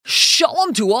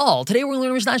Shalom to all! Today we're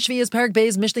learning Mishnah Shevi'is, Parak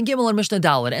Beis, Mishnah Gimel, and Mishnah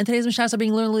Dalet. And today's Mishnahs are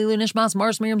being learned Lilu Nishmas,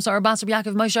 Mars, Miriam, Sarah, Basar,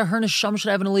 Yaakov, Moshe, Hernish, Sham,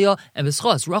 Shrev, and Aliyah, and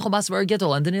B'schos, Rachel, Basar,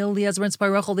 Gittel, and Daniel, Eliezer, and Spy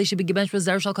Rachel. They should be gebenched with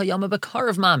Zer Shal Kayama Bakar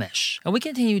of Mamish. And we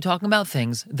continue talking about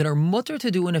things that are mutter to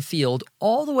do in a field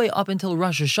all the way up until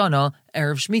Rosh Hashanah,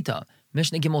 Erev Shemitah.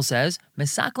 Mishnah Gimel says,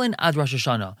 Mesaklin ad Rosh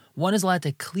Hashanah. One is allowed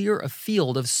to clear a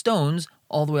field of stones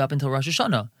all the way up until Rosh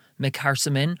Hashanah.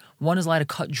 Mekarsamin, one is allowed to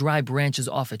cut dry branches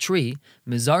off a tree.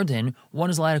 Mizardin, one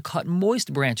is allowed to cut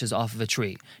moist branches off of a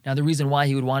tree. Now, the reason why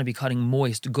he would want to be cutting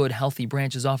moist, good, healthy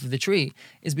branches off of the tree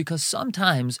is because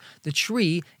sometimes the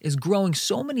tree is growing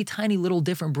so many tiny little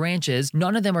different branches,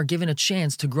 none of them are given a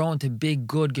chance to grow into big,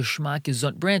 good, geschmack,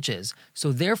 gesund branches.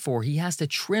 So therefore, he has to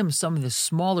trim some of the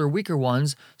smaller, weaker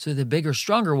ones so the bigger,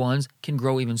 stronger ones can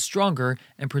grow even stronger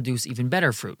and produce even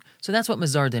better fruit. So that's what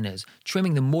Mizardin is,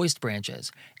 trimming the moist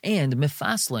branches. And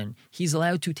mefaslin, he's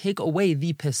allowed to take away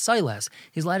the pesilas.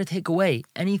 He's allowed to take away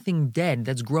anything dead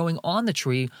that's growing on the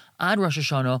tree ad Rosh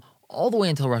Hashanah all the way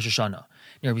until Rosh Hashanah.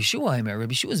 Now, Rabbi Shua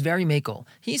is very makel.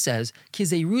 He says,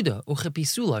 Kizeiruda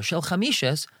uchepisula shel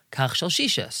chamishes kach shel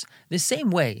shishes. The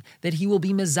same way that he will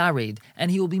be mezared and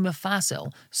he will be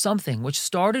mefasel, something which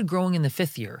started growing in the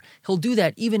 5th year. He'll do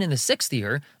that even in the 6th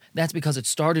year. That's because it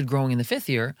started growing in the 5th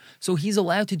year. So he's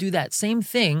allowed to do that same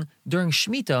thing during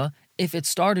Shemitah if it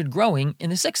started growing in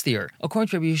the 6th year. According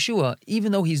to Rabbi Yeshua,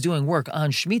 even though he's doing work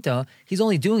on Shemitah, he's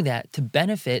only doing that to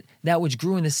benefit that which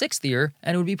grew in the 6th year,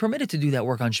 and it would be permitted to do that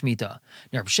work on Shemitah.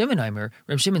 Now,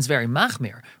 Reb Shimon's very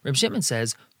machmir. Reb Shimon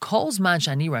says, as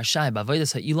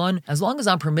long as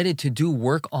I'm permitted to do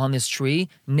work on this tree,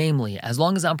 namely, as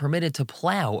long as I'm permitted to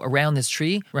plow around this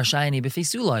tree, so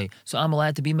I'm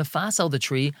allowed to be mefasel the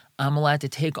tree, I'm allowed to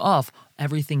take off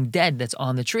everything dead that's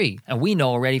on the tree. And we know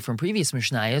already from previous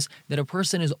Mishnayos that a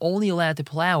person is only allowed to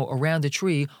plow around a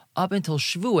tree up until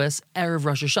Shevi'is, Erev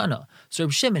Rosh Hashanah. So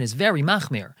Reb Shimon is very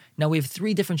machmir. Now we have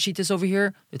 3 different shittas over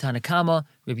here, the Tanakama,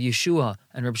 Rabbi Yeshua,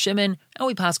 and Reb Shimon, and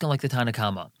we paskin like the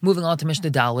Tanakama. Moving on to Mishnah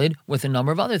Dalid, with a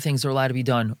number of other things that are allowed to be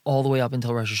done all the way up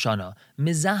until Rosh Hashanah.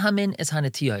 Mizahamin es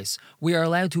hanetiyos. We are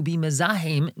allowed to be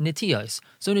mizahim netiyos.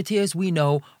 So netiyos, we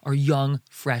know, are young,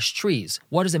 fresh trees.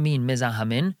 What does it mean,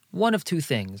 mizahamin? One of 2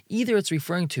 things. Either it's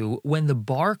referring to when the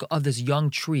bark of this young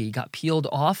tree got peeled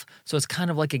off, so it's kind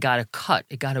of like it got a cut,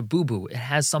 it got a boo-boo, it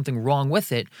has something wrong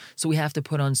with it, so we have to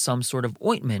put on some sort of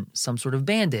ointment, some sort of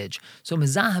bandage. So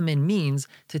mizahamin means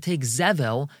to take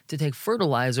zevel, to take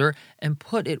fertilizer, and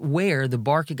put it where the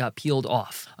bark got peeled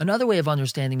off. Another way of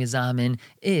understanding mizahamin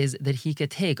is that he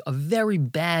could take a very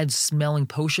bad smelling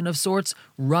potion of sorts,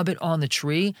 rub it on the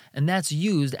tree, and that's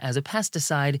used as a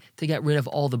pesticide to get rid of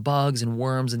all the bugs and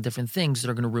worms and different things that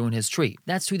are going to ruin his tree.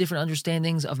 That's 2 different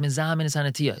understandings of mizahamin es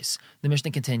hanetiyos. The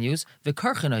Mishnah continues,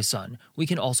 v'karchanai son. We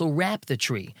can also wrap the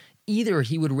tree. Either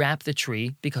he would wrap the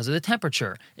tree because of the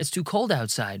temperature. It's too cold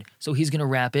outside, so he's going to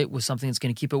wrap it with something that's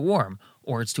going to keep it warm.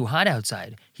 Or it's too hot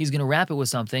outside. He's going to wrap it with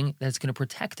something that's going to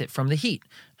protect it from the heat.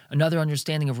 Another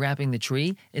understanding of wrapping the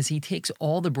tree is he takes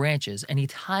all the branches and he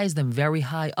ties them very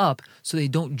high up so they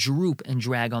don't droop and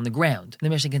drag on the ground. The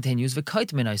Mishnah continues,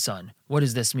 V'kait minai son. What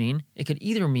does this mean? It could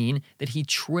either mean that he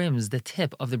trims the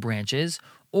tip of the branches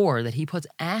or that he puts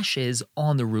ashes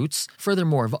on the roots.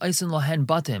 Furthermore, v'aisen lohen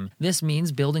batim. This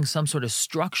means building some sort of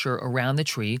structure around the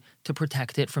tree to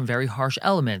protect it from very harsh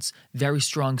elements, very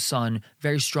strong sun,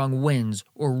 very strong winds,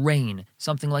 or rain,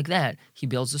 something like that. He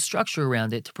builds a structure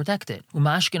around it to protect it.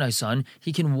 Umashkenai son,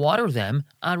 he can water them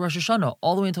at Rosh Hashanah,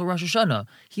 all the way until Rosh Hashanah.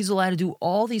 He's allowed to do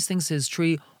all these things to his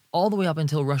tree all the way up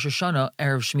until Rosh Hashanah,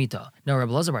 Erev Shemitah. Now,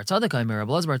 Rabbi Elazar bar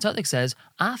Tzadok says,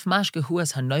 Af mashke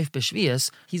huas hanoif b'Shvi'is,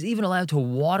 he's even allowed to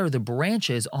water the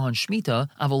branches on Shemitah,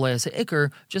 avolayas ha'ikr,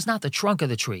 just not the trunk of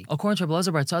the tree. According to Rabbi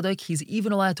Elazar bar Tzadok, he's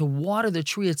even allowed to water the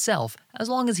tree itself, as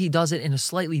long as he does it in a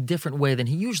slightly different way than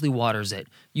he usually waters it.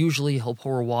 Usually, he'll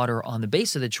pour water on the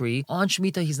base of the tree. On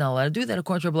Shemitah, he's not allowed to do that,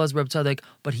 according to Rabbi Elazar bar Tzadok,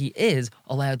 but he is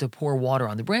allowed to pour water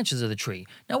on the branches of the tree.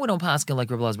 Now, we don't paskin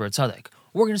like Rabbi Elazar bar Tzadok.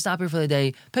 We're going to stop here for the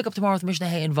day. Pick up tomorrow with Mishnah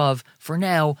Hey and Vav. For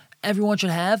now, everyone should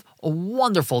have a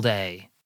wonderful day.